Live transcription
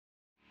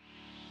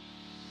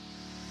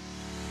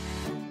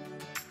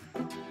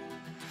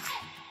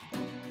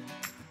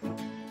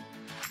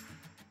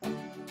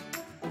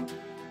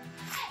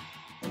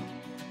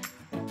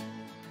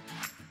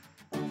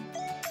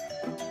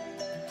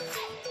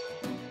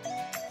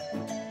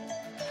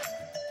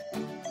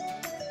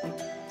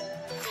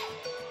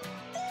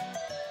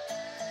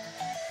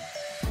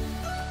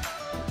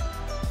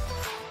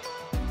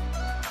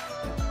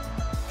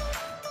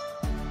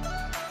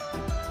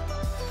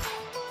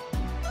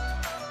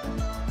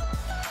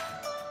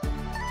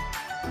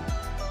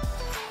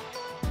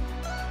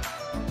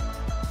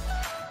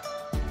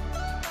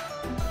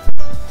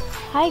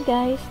Hi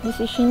guys, this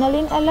is Sheena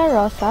Lyn L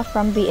Larosa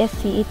from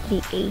BSCE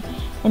 3A,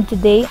 and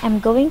today I'm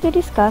going to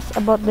discuss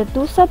about the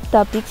two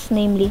subtopics,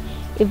 namely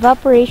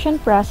Evaporation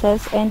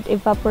Process and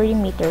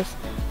Evaporimeters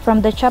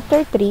from the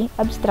Chapter 3,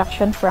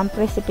 Abstraction from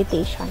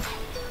Precipitation.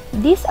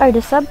 These are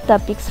the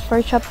subtopics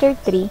for Chapter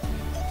 3,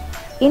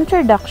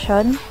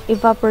 Introduction,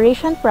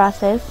 Evaporation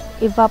Process,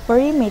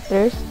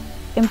 Evaporimeters,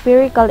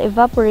 Empirical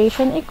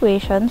Evaporation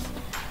Equations,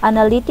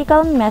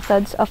 Analytical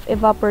Methods of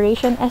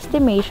Evaporation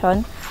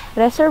Estimation,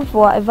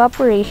 Reservoir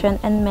Evaporation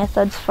and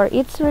Methods for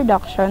its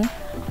Reduction,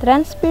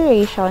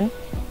 Transpiration,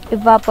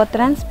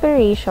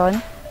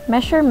 Evapotranspiration,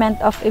 Measurement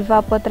of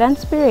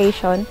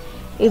Evapotranspiration,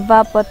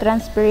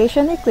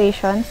 Evapotranspiration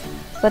Equations,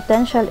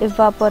 Potential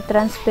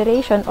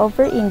Evapotranspiration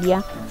over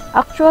India,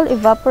 Actual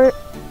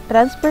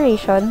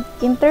Evapotranspiration,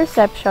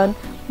 Interception,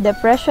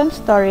 Depression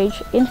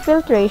Storage,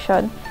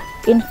 Infiltration,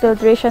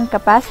 Infiltration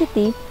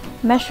Capacity,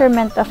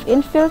 Measurement of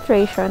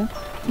Infiltration,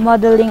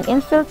 Modeling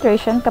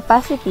Infiltration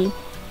Capacity,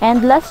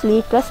 and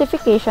lastly,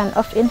 classification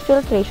of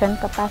infiltration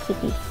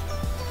capacities.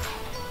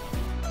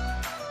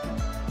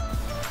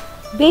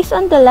 Based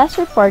on the last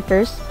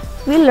reporters,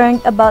 we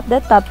learned about the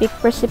topic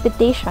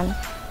precipitation,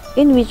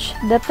 in which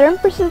the term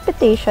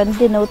precipitation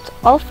denotes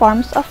all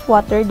forms of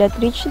water that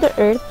reach the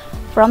earth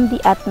from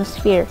the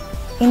atmosphere.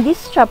 In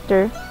this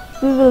chapter,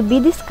 we will be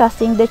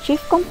discussing the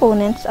chief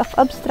components of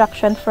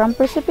abstraction from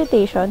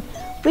precipitation,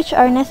 which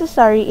are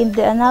necessary in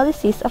the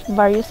analysis of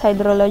various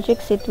hydrologic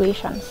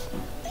situations.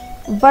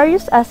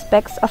 Various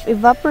aspects of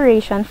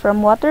evaporation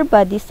from water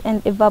bodies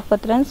and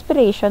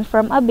evapotranspiration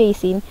from a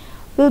basin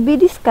will be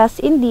discussed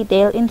in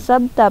detail in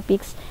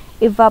subtopics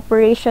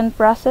Evaporation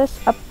Process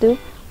up to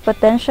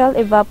Potential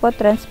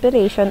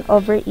Evapotranspiration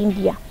over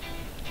India.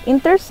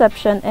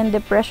 Interception and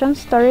depression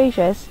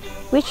storages,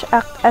 which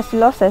act as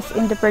losses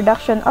in the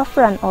production of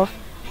runoff,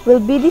 will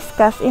be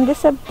discussed in the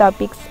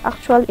subtopics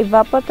Actual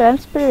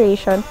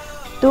Evapotranspiration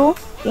to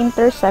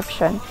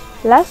Interception.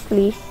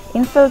 Lastly,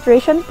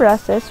 Infiltration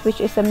process,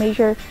 which is a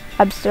major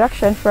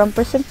abstraction from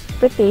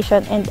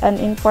precipitation and an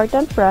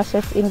important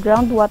process in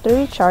groundwater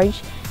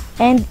recharge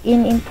and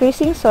in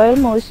increasing soil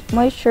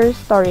moisture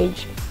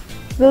storage,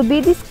 will be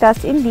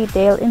discussed in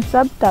detail in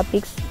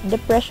subtopics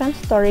Depression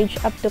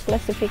storage up to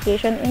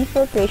classification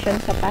infiltration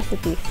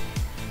capacities.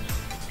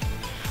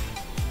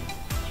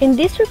 In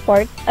this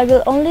report, I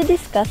will only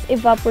discuss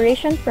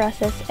evaporation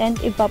process and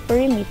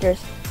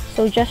evaporimeters,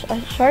 so just a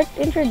short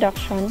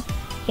introduction.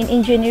 In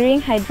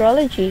engineering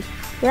hydrology,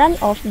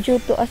 runoff due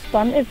to a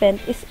storm event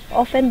is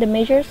often the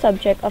major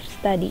subject of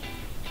study.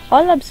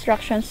 All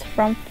obstructions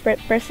from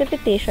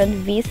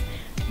precipitation, viz.,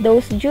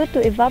 those due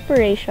to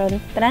evaporation,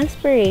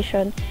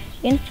 transpiration,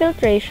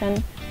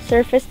 infiltration,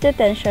 surface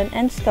detention,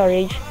 and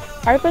storage,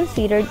 are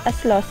considered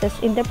as losses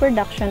in the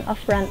production of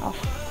runoff.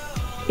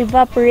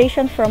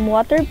 Evaporation from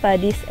water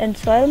bodies and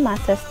soil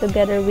masses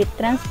together with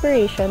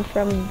transpiration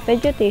from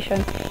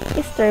vegetation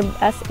is termed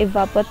as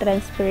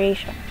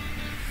evapotranspiration.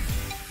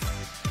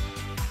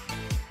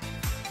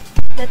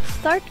 Let's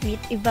start with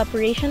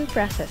evaporation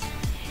process.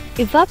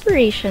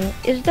 Evaporation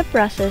is the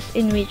process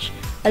in which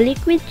a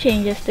liquid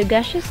changes to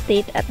gaseous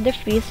state at the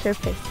free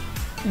surface,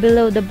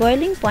 below the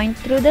boiling point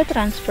through the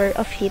transfer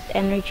of heat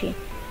energy.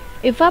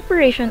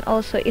 Evaporation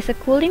also is a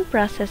cooling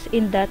process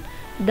in that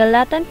the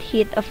latent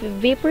heat of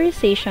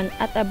vaporization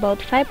at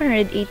about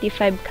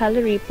 585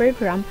 calories per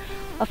gram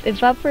of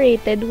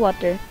evaporated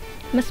water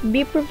must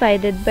be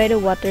provided by the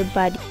water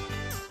body.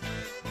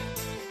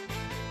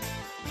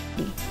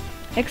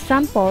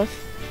 Examples: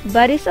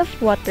 bodies of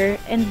water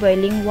and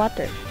boiling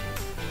water.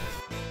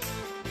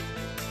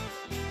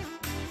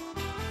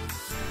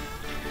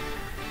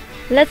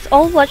 Let's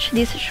all watch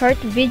this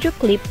short video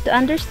clip to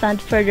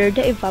understand further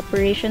the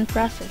evaporation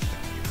process.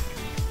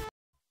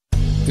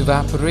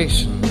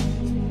 Evaporation.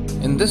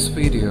 In this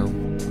video,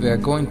 we are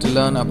going to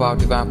learn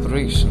about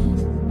evaporation.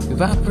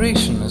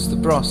 Evaporation is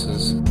the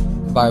process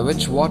by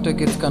which water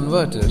gets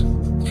converted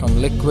from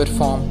liquid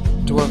form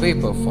to a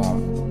vapor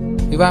form.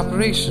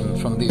 Evaporation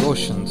from the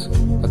oceans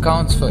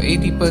accounts for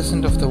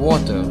 80% of the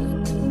water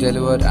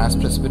delivered as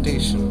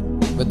precipitation,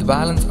 with the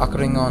balance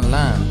occurring on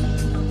land,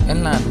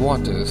 inland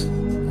waters,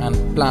 and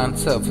plant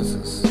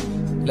surfaces.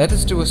 Let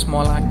us do a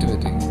small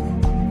activity.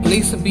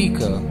 Place a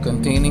beaker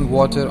containing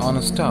water on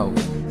a stove.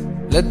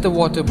 Let the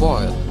water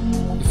boil.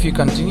 If you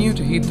continue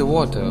to heat the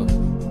water,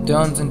 it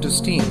turns into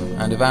steam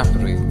and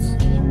evaporates.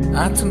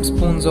 Add some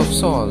spoons of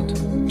salt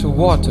to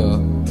water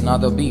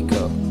another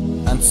beaker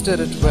and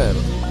stir it well.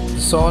 The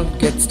salt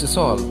gets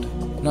dissolved.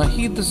 Now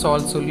heat the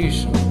salt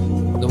solution.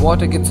 The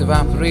water gets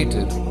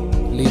evaporated,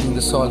 leaving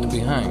the salt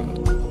behind.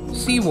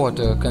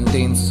 Seawater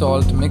contains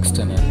salt mixed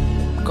in it.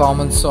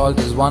 Common salt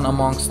is one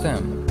amongst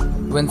them.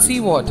 When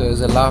seawater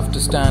is allowed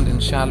to stand in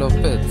shallow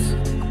pits,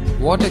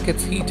 water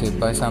gets heated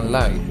by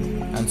sunlight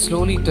and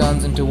slowly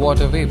turns into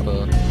water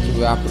vapor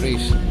through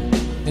evaporation.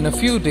 In a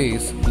few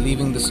days,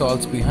 leaving the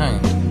salts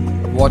behind,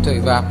 water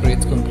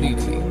evaporates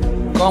completely.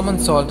 Common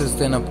salt is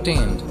then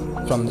obtained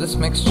from this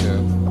mixture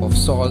of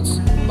salts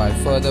by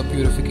further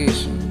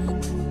purification.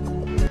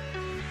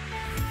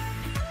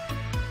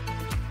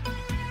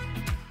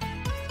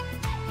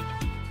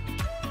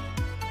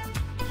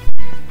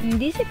 In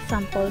these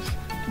examples,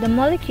 the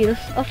molecules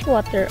of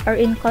water are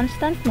in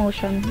constant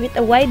motion with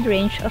a wide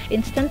range of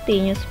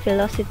instantaneous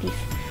velocities.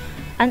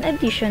 An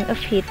addition of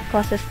heat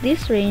causes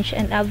this range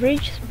and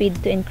average speed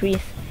to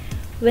increase.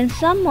 When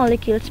some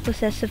molecules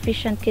possess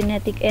sufficient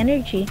kinetic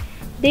energy,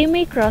 they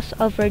may cross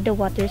over the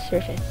water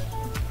surface.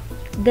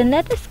 The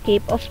net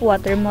escape of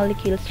water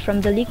molecules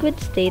from the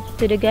liquid state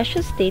to the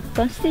gaseous state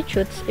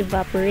constitutes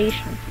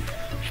evaporation.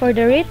 For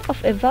the rate of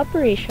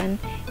evaporation,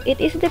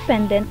 it is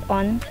dependent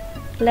on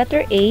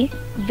letter A,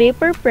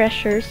 vapor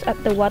pressures at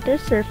the water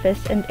surface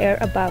and air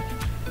above.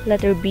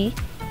 Letter B,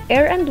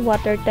 air and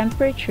water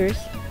temperatures.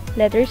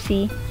 Letter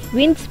C,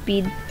 wind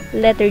speed.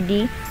 Letter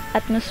D,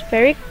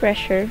 atmospheric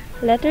pressure.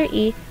 Letter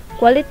E,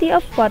 quality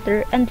of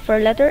water. And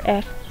for letter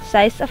F,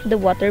 size of the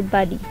water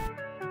body.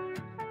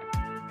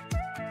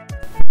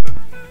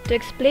 To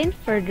explain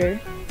further,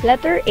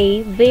 letter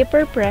A,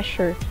 vapor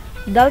pressure.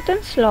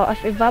 Dalton's law of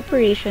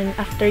evaporation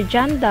after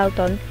John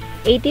Dalton,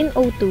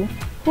 1802,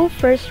 who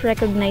first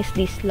recognized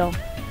this law.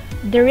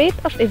 The rate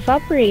of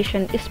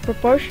evaporation is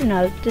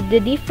proportional to the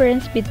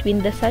difference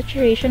between the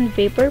saturation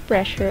vapor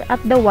pressure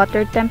at the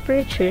water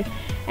temperature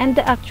and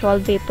the actual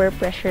vapor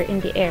pressure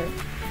in the air.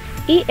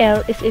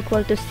 EL is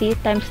equal to C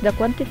times the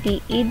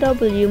quantity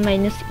EW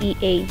minus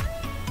EA,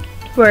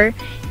 where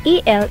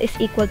EL is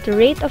equal to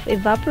rate of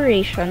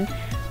evaporation,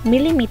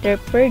 millimeter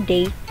per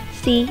day,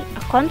 C,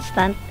 a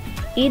constant,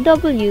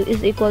 EW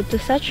is equal to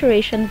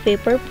saturation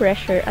vapor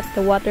pressure at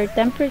the water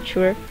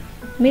temperature,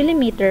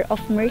 millimeter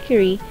of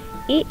mercury,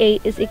 EA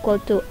is equal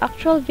to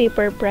actual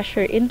vapor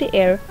pressure in the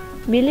air,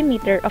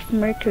 millimeter of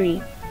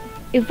mercury.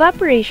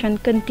 Evaporation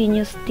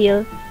continues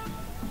till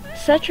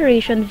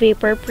saturation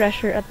vapor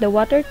pressure at the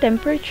water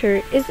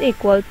temperature is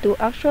equal to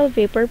actual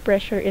vapor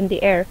pressure in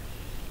the air.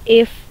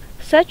 If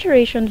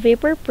saturation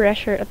vapor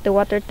pressure at the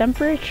water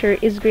temperature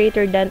is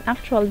greater than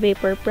actual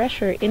vapor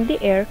pressure in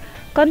the air,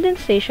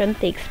 condensation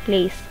takes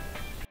place.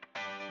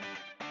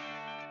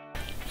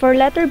 For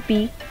letter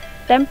B,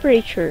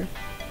 temperature.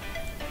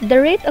 The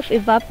rate of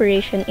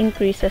evaporation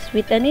increases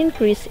with an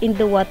increase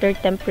in the water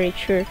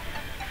temperature.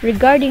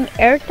 Regarding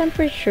air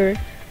temperature,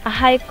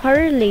 a high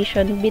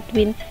correlation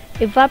between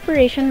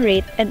evaporation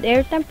rate and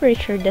air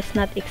temperature does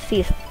not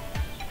exist.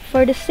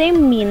 For the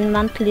same mean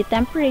monthly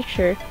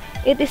temperature,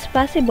 it is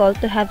possible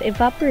to have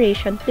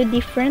evaporation to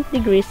different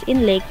degrees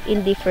in lake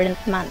in different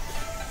months.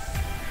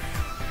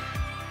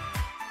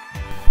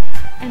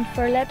 And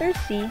for letter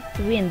C,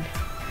 wind.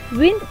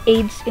 Wind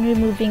aids in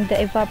removing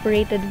the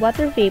evaporated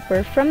water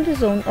vapor from the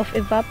zone of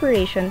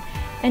evaporation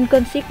and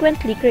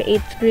consequently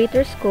creates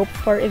greater scope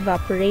for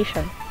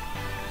evaporation.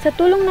 Sa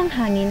tulong ng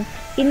hangin,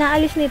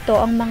 inaalis nito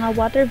ang mga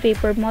water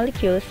vapor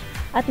molecules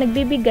at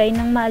nagbibigay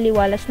ng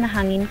maaliwalas na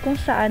hangin kung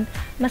saan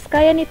mas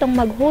kaya nitong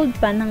mag-hold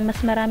pa ng mas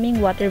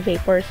maraming water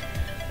vapors.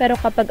 Pero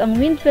kapag ang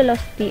wind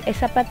velocity ay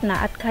sapat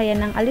na at kaya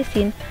nang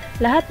alisin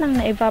lahat ng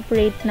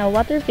na-evaporate na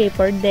water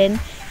vapor, then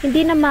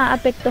hindi na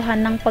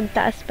maapektuhan ng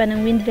pagtaas pa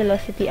ng wind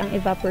velocity ang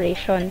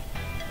evaporation.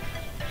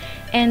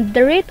 And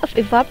the rate of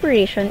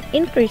evaporation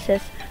increases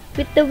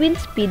with the wind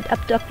speed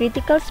up to a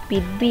critical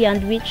speed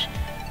beyond which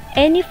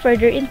any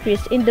further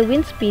increase in the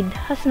wind speed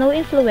has no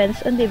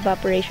influence on the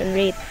evaporation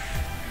rate.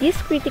 This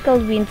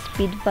critical wind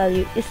speed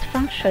value is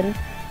function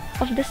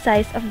of the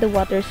size of the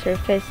water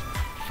surface.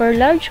 For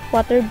large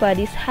water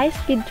bodies,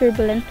 high-speed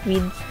turbulent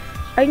winds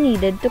are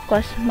needed to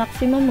cause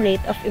maximum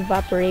rate of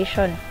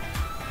evaporation.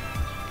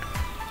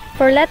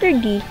 For letter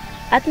D,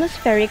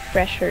 atmospheric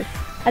pressure.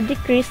 A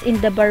decrease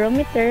in the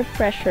barometer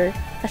pressure,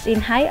 as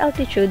in high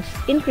altitudes,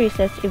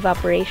 increases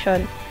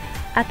evaporation.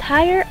 At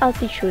higher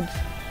altitudes,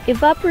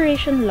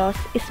 evaporation loss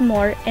is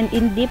more and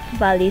in deep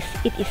valleys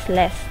it is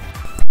less.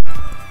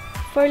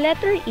 For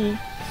letter E,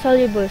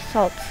 soluble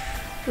salts.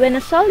 When a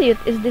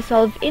solute is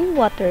dissolved in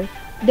water,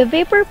 the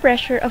vapor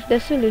pressure of the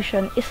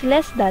solution is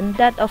less than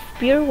that of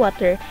pure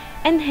water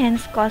and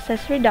hence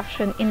causes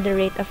reduction in the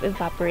rate of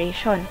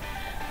evaporation.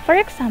 For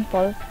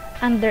example,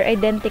 under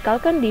identical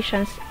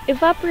conditions,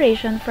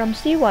 evaporation from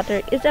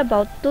seawater is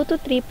about 2 to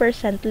 3%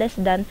 less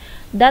than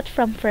that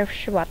from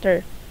fresh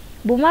water.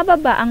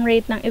 Bumababa ang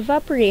rate ng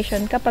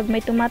evaporation kapag may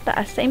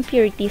tumataas sa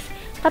impurities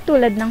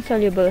katulad ng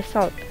soluble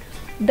salt.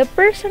 The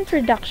percent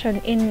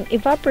reduction in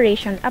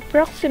evaporation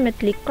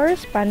approximately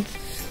corresponds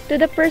to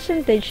the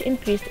percentage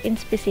increase in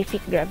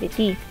specific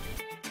gravity.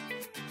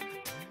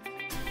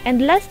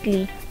 And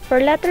lastly, for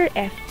letter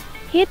F,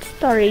 heat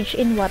storage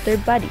in water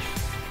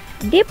bodies.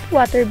 Deep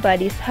water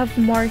bodies have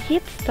more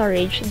heat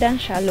storage than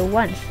shallow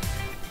ones.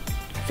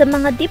 Sa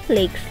mga deep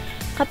lakes,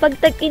 kapag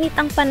tag-init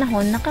ang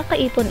panahon,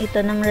 nakakaipon ito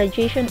ng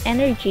radiation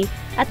energy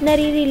at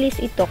nare-release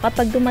ito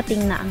kapag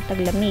dumating na ang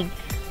taglamig.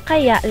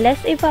 Kaya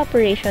less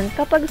evaporation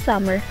kapag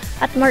summer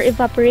at more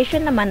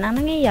evaporation naman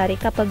ang nangyayari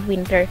kapag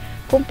winter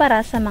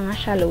kumpara sa mga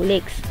shallow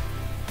lakes.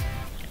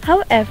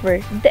 However,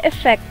 the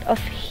effect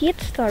of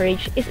heat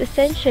storage is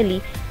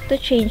essentially to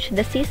change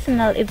the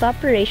seasonal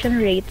evaporation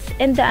rates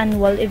and the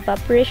annual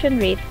evaporation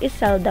rate is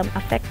seldom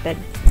affected.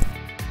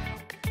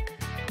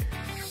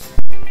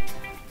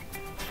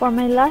 For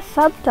my last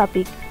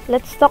subtopic,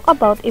 let's talk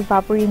about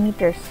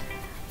evaporimeters.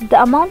 The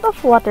amount of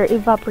water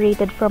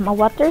evaporated from a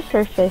water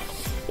surface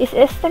is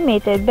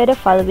estimated by the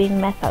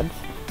following methods.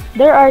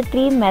 There are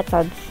three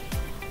methods: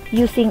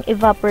 using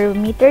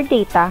evaporimeter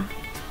data,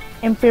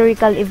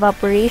 empirical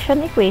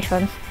evaporation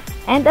equations,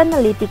 and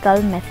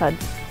analytical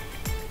methods.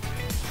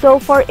 So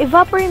for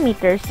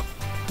evaporimeters,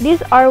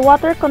 these are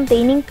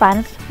water-containing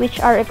pans which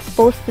are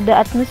exposed to the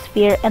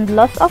atmosphere and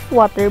loss of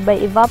water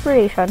by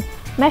evaporation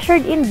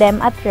measured in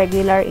them at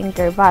regular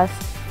intervals.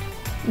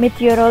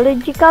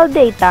 Meteorological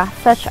data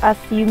such as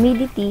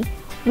humidity,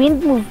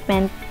 wind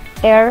movement,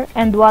 air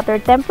and water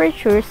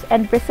temperatures,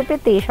 and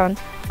precipitation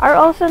are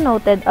also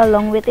noted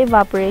along with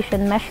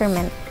evaporation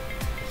measurement.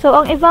 So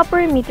ang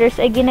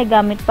evaporimeters ay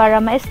ginagamit para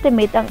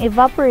ma-estimate ang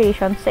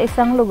evaporation sa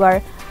isang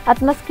lugar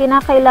at mas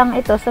kinakailangan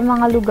ito sa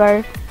mga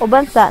lugar o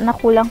bansa na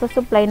kulang sa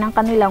supply ng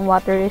kanilang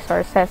water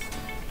resources.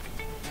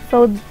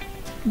 So,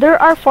 there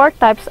are four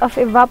types of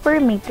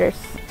evaporimeters.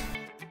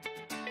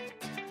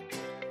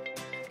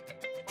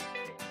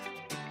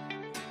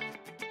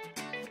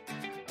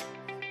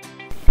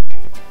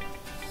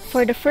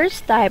 For the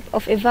first type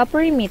of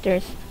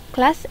evaporimeters,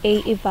 Class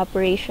A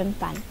evaporation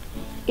pan.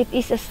 It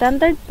is a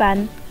standard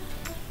pan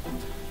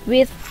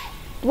with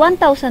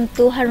 1,210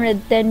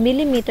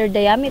 mm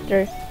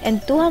diameter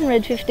and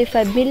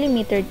 255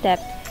 mm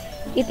depth.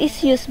 It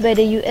is used by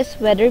the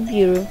U.S. Weather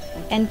Bureau,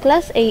 and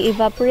Class A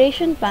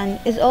evaporation pan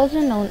is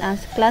also known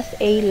as Class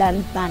A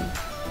land pan.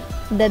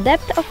 The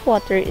depth of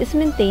water is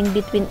maintained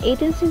between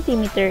 18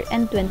 cm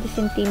and 20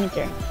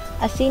 cm,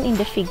 as seen in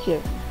the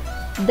figure.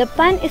 The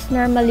pan is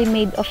normally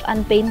made of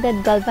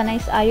unpainted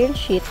galvanized iron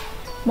sheet.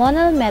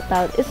 Monal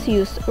metal is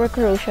used where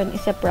corrosion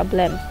is a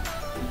problem.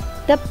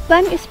 The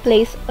pan is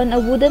placed on a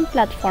wooden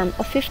platform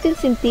of 15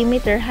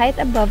 cm height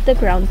above the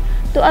ground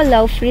to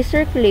allow free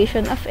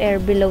circulation of air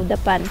below the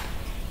pan.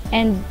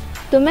 And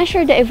to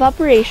measure the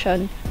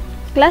evaporation,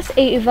 Class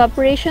A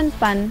evaporation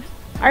pan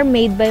are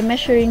made by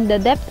measuring the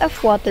depth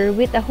of water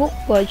with a hook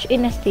gauge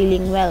in a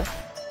sealing well.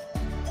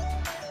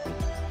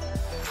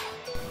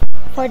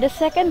 For the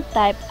second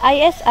type,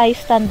 ISI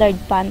standard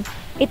pan,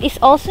 it is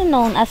also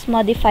known as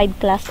modified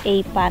Class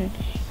A pan.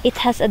 It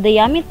has a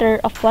diameter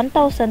of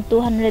 1,220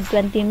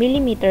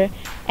 mm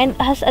and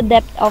has a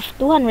depth of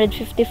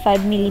 255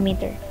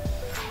 mm.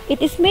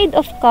 It is made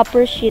of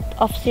copper sheet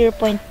of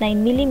 0.9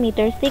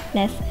 mm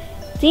thickness,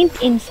 tinned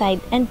inside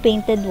and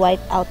painted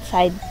white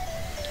outside.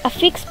 A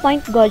fixed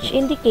point gauge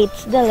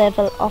indicates the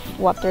level of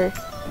water.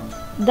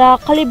 The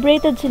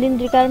calibrated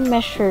cylindrical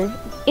measure,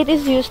 it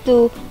is used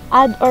to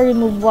add or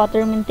remove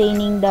water,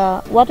 maintaining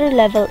the water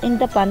level in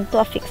the pan to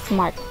a fixed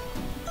mark.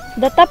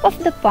 The top of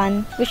the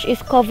pan, which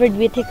is covered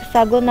with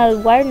hexagonal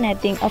wire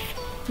netting of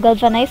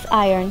galvanized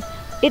iron,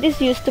 it is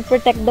used to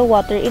protect the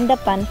water in the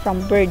pan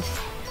from birds.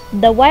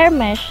 The wire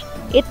mesh,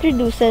 it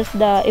reduces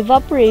the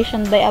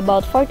evaporation by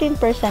about 14%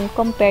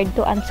 compared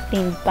to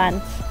unscreened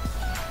pans.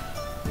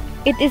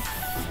 It is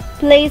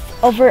placed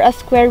over a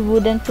square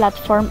wooden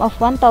platform of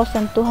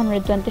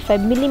 1,225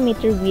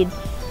 mm width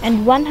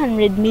and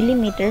 100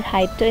 mm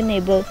height to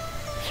enable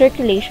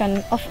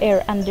circulation of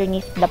air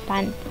underneath the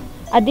pan.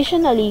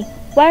 Additionally,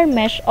 wire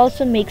mesh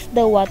also makes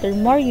the water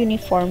more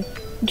uniform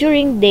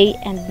during day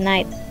and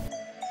night.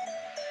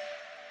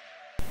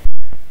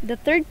 The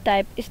third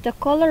type is the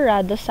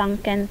Colorado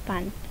sunken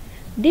pan.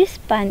 This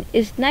pan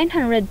is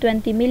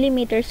 920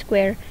 mm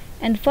square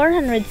and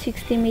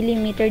 460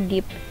 mm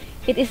deep.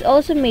 It is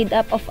also made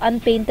up of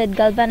unpainted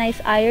galvanized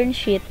iron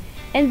sheet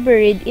and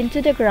buried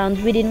into the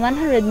ground within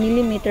 100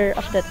 mm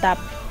of the top.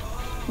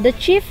 The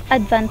chief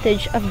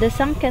advantage of the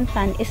sunken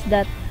pan is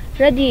that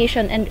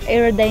radiation and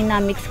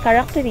aerodynamics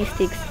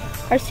characteristics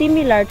are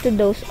similar to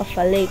those of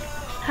a lake.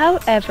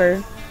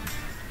 However,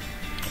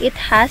 it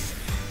has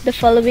the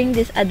following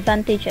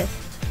disadvantages.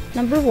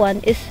 Number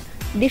 1 is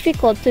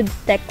difficult to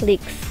detect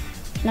leaks.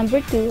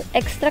 Number 2,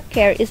 extra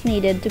care is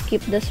needed to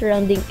keep the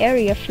surrounding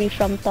area free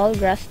from tall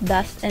grass,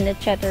 dust, and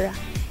etc.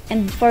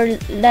 And for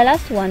the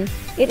last one,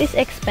 it is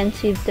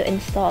expensive to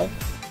install.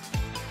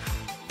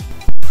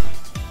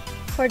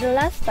 For the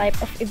last type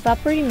of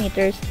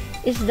evaporimeters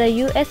is the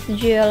U.S.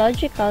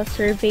 Geological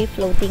Survey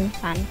floating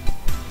pan.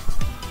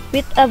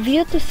 With a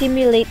view to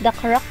simulate the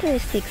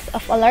characteristics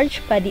of a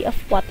large body of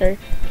water,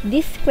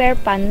 this square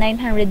pan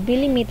 900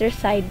 mm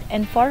side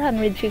and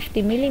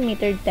 450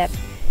 mm depth,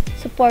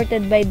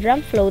 supported by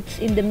drum floats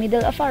in the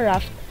middle of a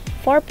raft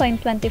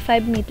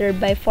 4.25 meter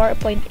by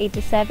 4.87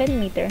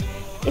 meter,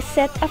 is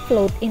set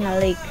afloat in a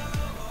lake.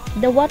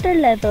 The water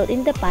level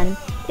in the pan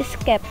is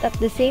kept at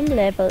the same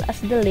level as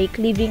the lake,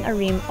 leaving a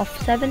rim of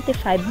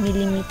 75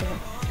 mm.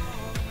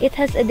 It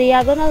has a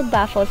diagonal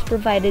baffles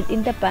provided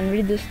in the pan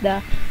reduce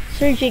the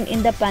surging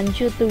in the pan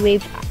due to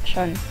wave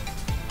action.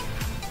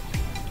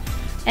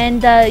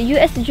 And the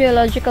U.S.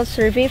 Geological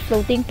Survey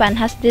floating pan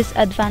has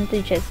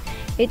disadvantages.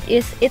 It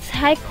is its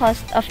high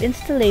cost of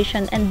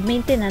installation and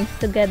maintenance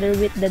together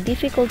with the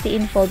difficulty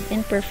involved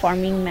in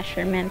performing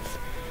measurements.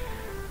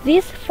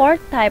 These 4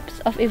 types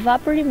of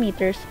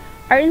evaporimeters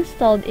are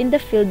installed in the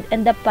field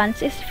and the pan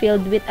is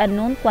filled with a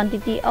known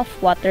quantity of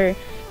water.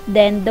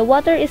 Then, the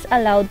water is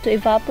allowed to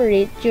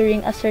evaporate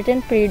during a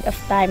certain period of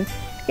time.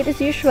 It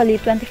is usually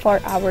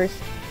 24 hours.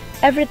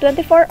 Every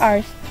 24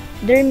 hours,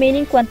 the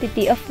remaining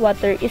quantity of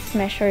water is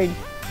measured.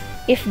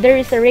 If there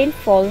is a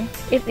rainfall,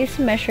 it is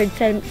measured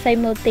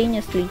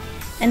simultaneously.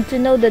 And to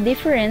know the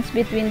difference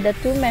between the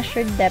two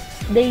measured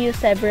depths, they use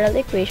several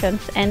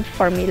equations and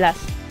formulas.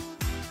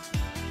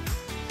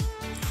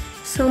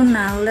 So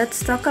now,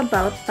 let's talk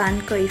about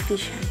pan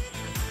coefficient.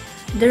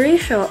 The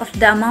ratio of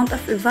the amount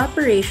of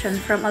evaporation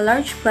from a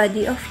large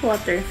body of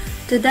water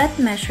to that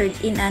measured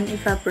in an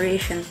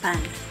evaporation pan.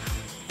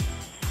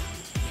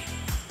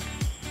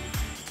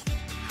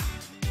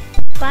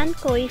 Pan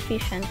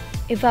coefficient.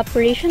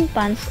 Evaporation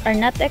pans are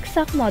not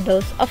exact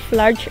models of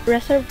large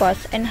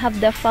reservoirs and have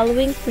the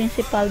following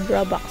principal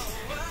drawbacks.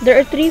 There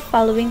are three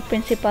following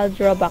principal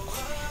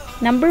drawbacks.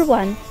 Number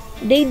 1,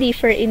 they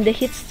differ in the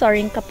heat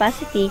storing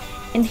capacity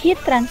and heat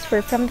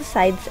transfer from the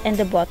sides and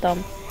the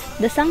bottom.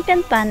 The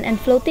sunken pan and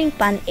floating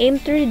pan aim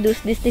to reduce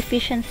this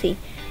deficiency.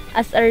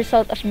 As a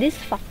result of this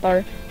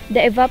factor,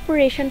 the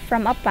evaporation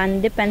from a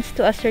pan depends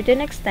to a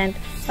certain extent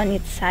on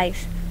its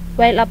size.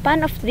 While a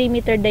pan of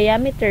 3-meter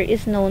diameter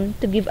is known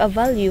to give a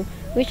value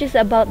which is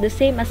about the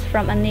same as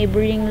from a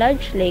neighboring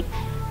large lake,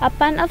 a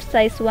pan of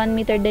size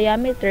 1-meter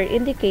diameter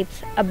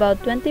indicates about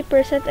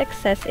 20%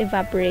 excess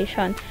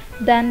evaporation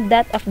than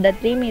that of the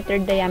 3-meter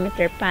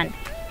diameter pan.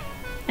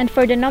 And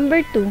for the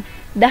number 2,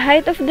 the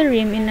height of the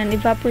rim in an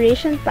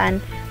evaporation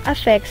pan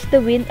affects the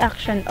wind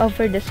action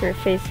over the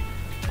surface.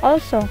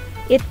 Also,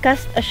 it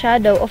casts a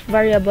shadow of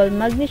variable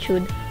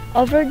magnitude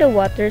over the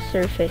water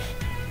surface.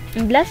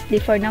 And lastly,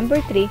 for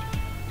number 3,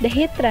 the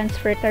heat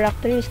transfer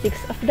characteristics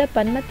of the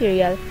pan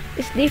material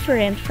is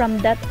different from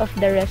that of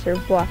the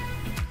reservoir.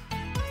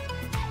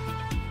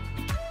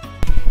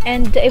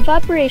 And the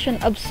evaporation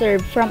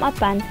observed from a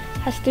pan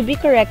has to be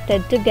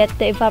corrected to get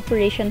the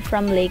evaporation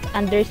from lake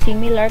under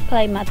similar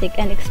climatic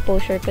and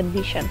exposure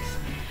conditions.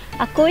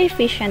 A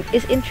coefficient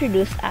is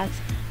introduced as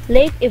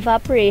lake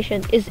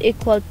evaporation is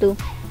equal to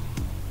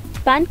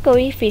pan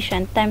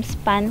coefficient times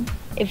pan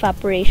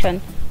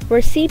evaporation,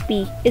 where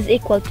Cp is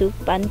equal to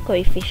pan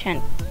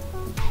coefficient.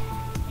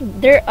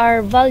 There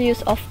are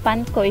values of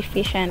pan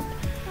coefficient.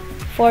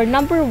 For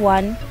number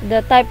 1,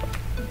 the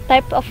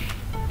type of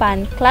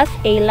pan, class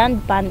A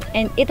land pan,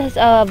 and it has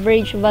an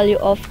average value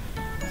of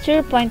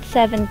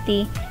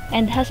 0.70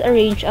 and has a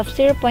range of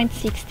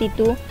 0.60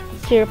 to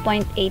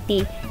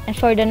 0.80. And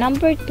for the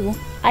number 2,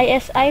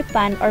 ISI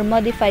pan or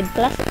modified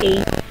class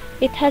A,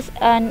 it has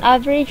an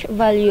average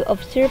value of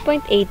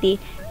 0.80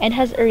 and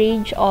has a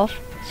range of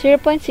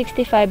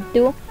 0.65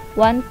 to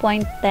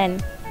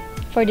 1.10.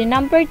 For the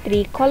number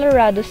 3,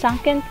 Colorado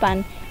sunken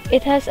pan,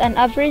 it has an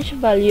average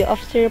value of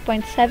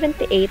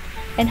 0.78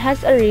 and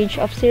has a range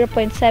of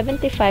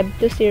 0.75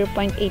 to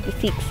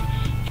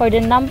 0.86. For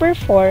the number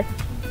 4,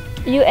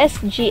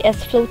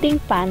 USGS floating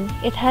pan,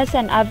 it has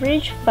an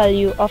average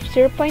value of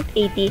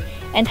 0.80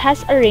 and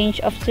has a range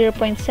of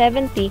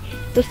 0.70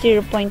 to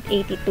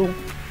 0.82.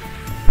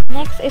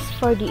 Next is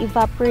for the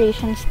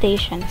evaporation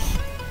stations.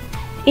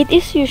 It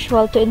is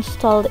usual to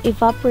install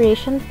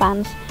evaporation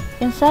pans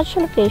in such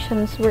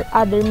locations where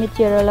other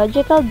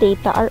meteorological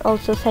data are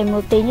also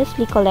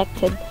simultaneously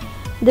collected.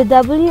 The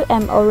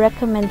WMO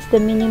recommends the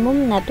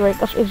minimum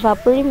network of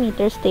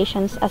evaporimeter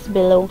stations as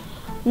below.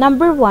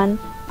 Number 1,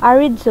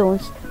 arid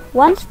zones,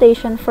 1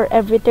 station for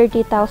every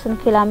 30,000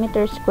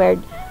 km squared.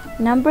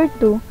 Number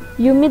 2,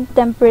 humid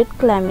temperate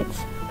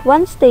climates,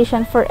 1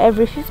 station for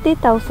every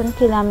 50,000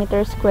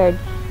 km squared.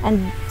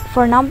 And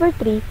for number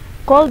 3,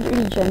 cold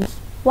regions,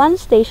 1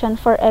 station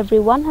for every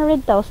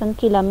 100,000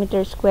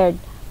 km squared.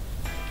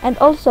 And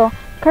also,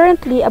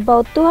 currently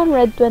about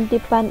 220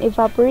 pan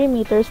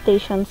evaporimeter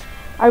stations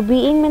are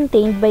being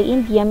maintained by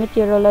India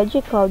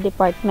Meteorological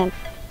Department.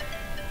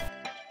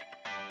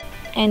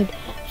 And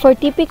for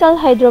typical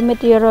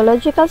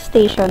hydrometeorological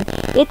station,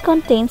 it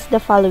contains the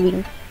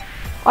following: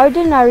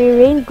 ordinary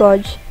rain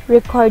gauge,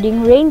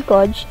 recording rain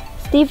gauge,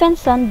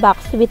 Stevenson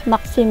box with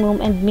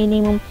maximum and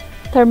minimum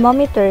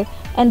thermometer,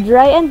 and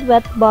dry and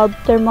wet bulb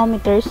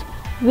thermometers,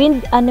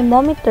 wind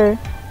anemometer,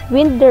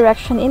 wind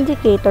direction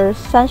indicator,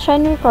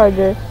 sunshine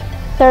recorder,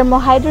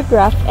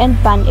 thermohydrograph, and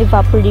pan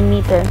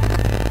evaporimeter.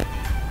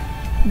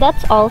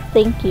 That's all.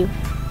 Thank you.